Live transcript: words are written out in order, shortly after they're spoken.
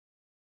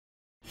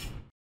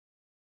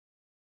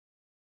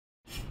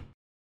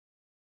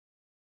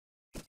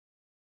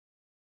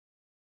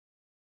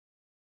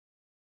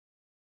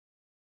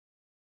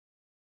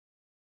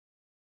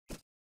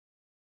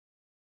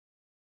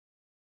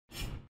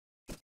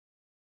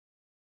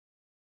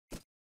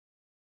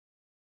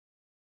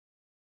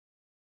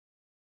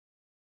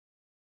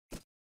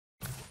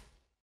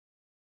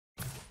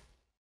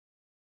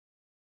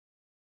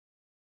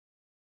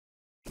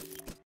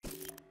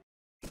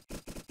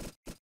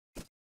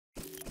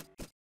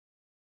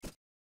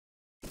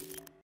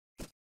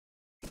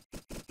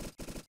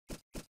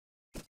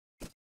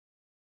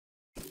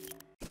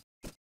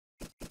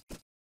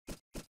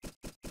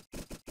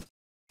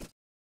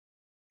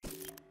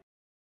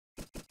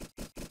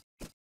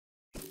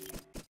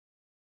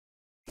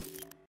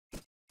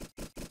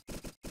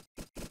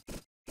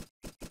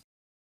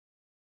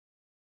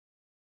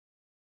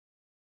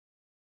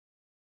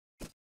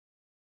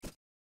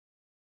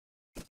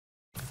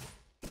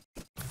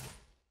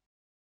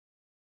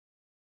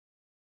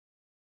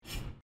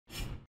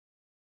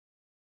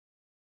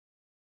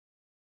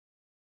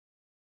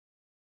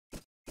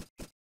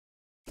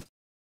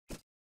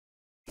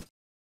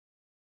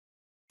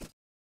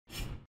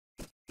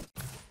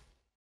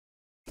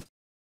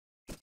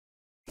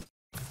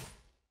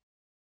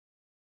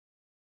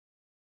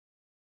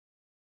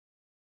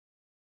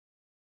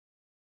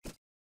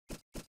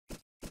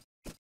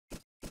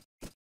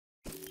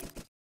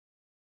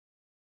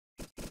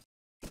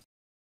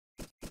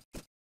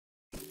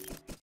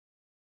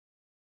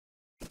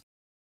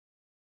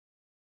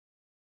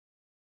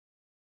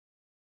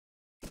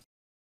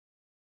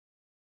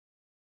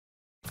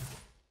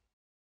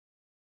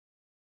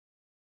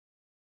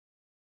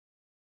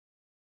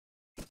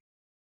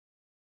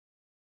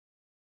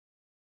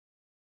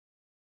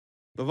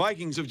The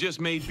Vikings have just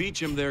made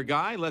Beachum their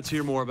guy. Let's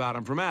hear more about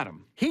him from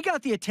Adam. He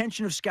got the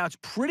attention of scouts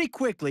pretty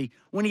quickly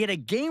when he had a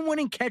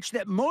game-winning catch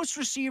that most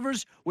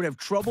receivers would have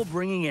trouble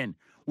bringing in.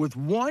 With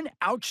one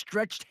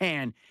outstretched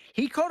hand,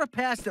 he caught a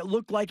pass that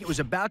looked like it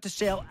was about to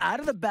sail out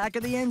of the back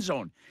of the end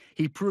zone.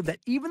 He proved that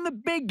even the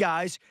big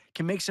guys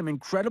can make some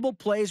incredible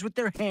plays with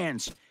their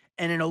hands.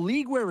 And in a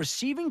league where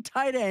receiving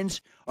tight ends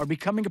are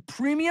becoming a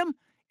premium,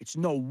 it's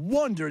no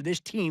wonder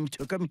this team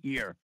took him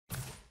here.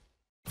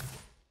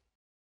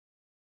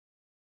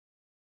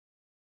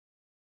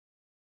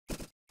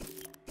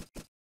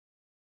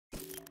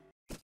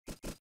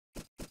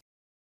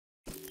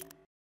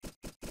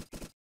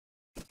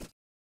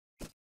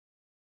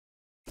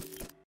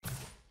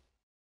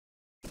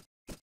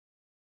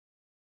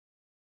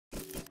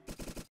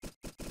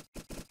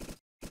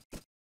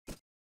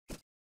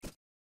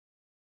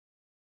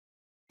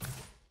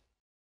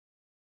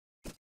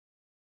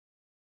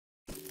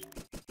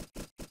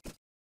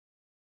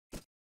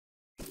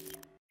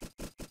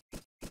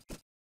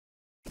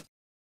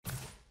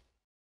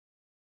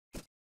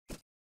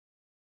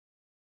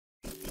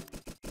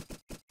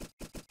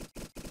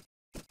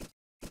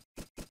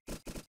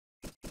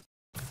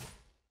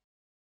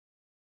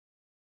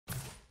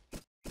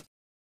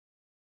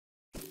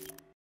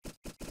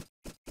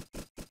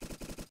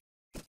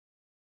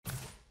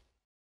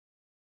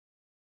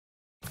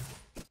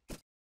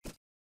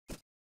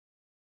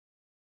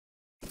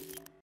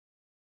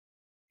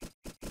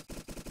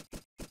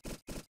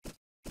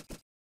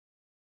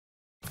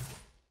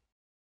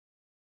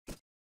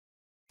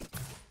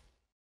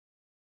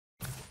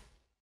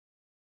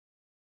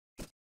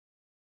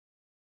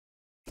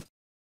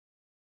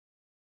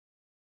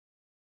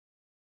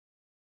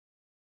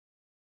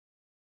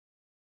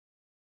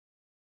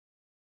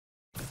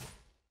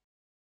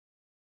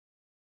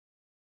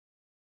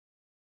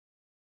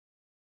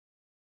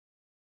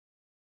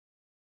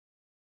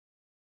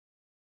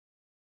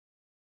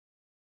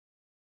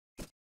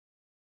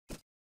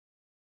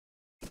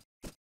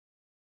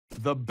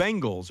 The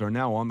Bengals are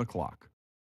now on the clock.